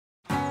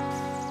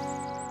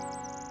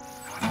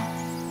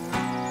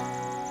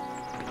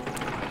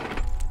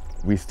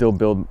We still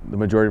build the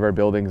majority of our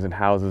buildings and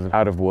houses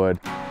out of wood.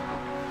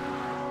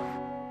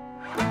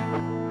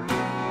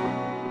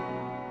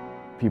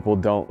 People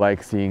don't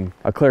like seeing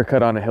a clear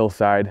cut on a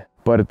hillside,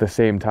 but at the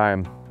same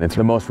time, it's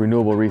the most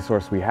renewable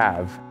resource we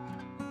have.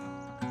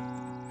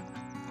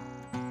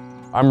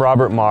 I'm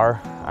Robert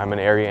Marr. I'm an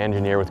area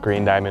engineer with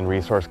Green Diamond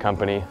Resource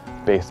Company,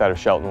 based out of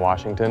Shelton,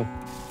 Washington.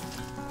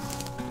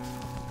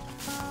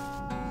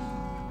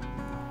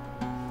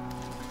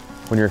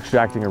 When you're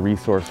extracting a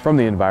resource from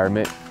the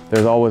environment,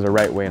 there's always a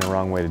right way and a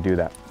wrong way to do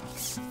that.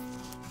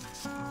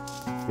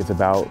 It's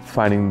about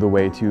finding the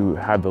way to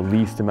have the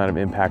least amount of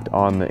impact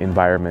on the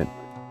environment.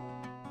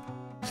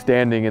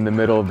 Standing in the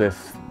middle of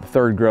this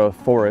third growth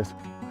forest,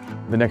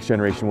 the next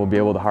generation will be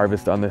able to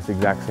harvest on this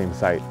exact same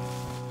site.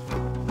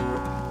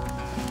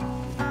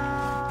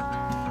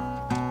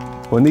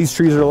 When these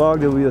trees are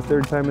logged, it'll be the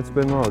third time it's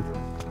been logged.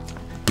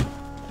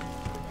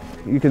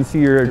 You can see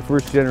your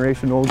first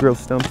generation old growth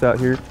stumps out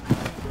here.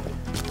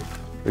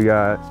 We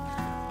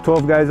got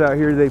 12 guys out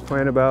here. They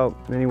plant about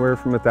anywhere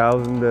from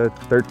 1,000 to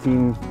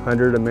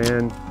 1,300 a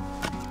man.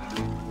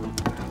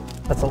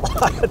 That's a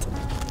lot.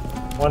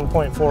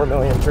 1.4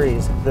 million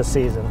trees this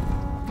season.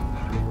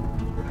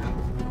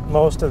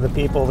 Most of the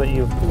people that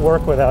you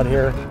work with out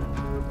here,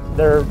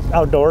 they're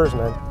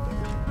outdoorsmen.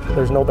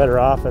 There's no better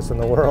office in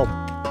the world.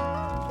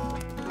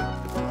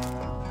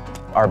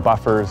 Our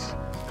buffers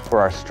for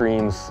our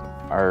streams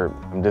are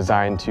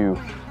designed to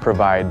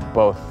provide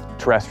both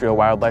terrestrial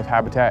wildlife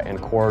habitat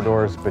and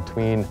corridors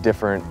between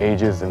different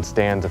ages and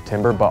stands of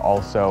timber, but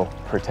also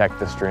protect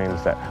the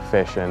streams that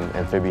fish and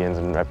amphibians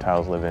and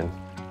reptiles live in.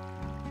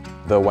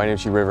 The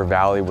Wynoochee River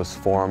Valley was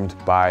formed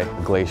by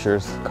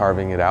glaciers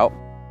carving it out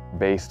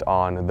based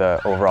on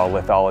the overall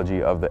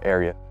lithology of the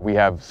area. We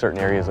have certain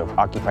areas of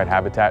occupied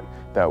habitat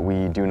that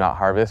we do not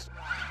harvest.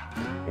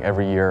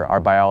 Every year, our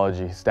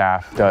biology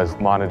staff does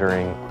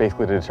monitoring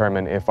basically to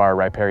determine if our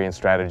riparian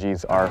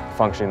strategies are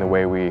functioning the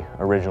way we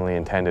originally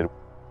intended.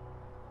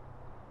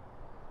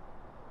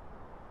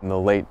 In the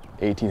late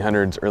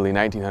 1800s, early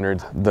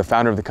 1900s, the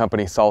founder of the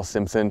company, Saul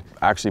Simpson,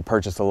 actually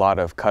purchased a lot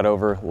of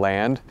cutover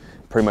land,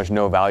 pretty much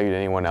no value to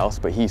anyone else,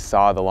 but he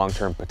saw the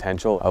long-term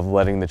potential of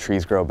letting the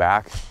trees grow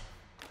back.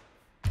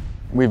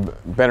 We've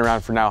been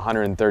around for now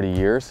 130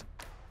 years.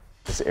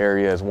 This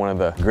area is one of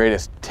the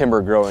greatest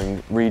timber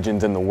growing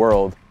regions in the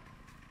world.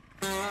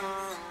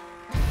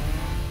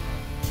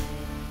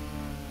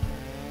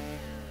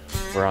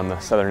 We're on the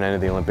southern end of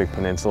the Olympic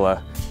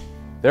Peninsula.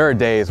 There are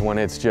days when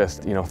it's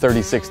just,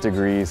 36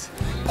 degrees,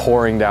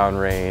 pouring down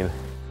rain.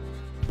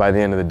 By the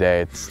end of the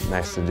day, it's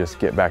nice to just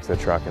get back to the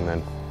truck and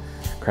then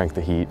crank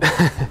the heat.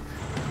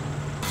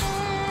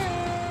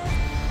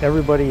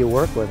 Everybody you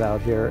work with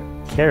out here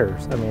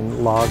cares. I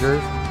mean,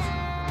 loggers,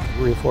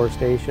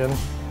 reforestation,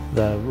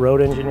 the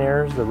road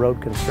engineers, the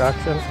road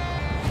construction.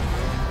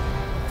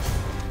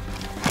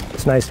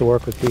 It's nice to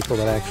work with people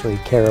that actually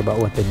care about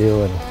what they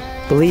do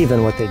and believe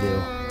in what they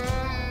do.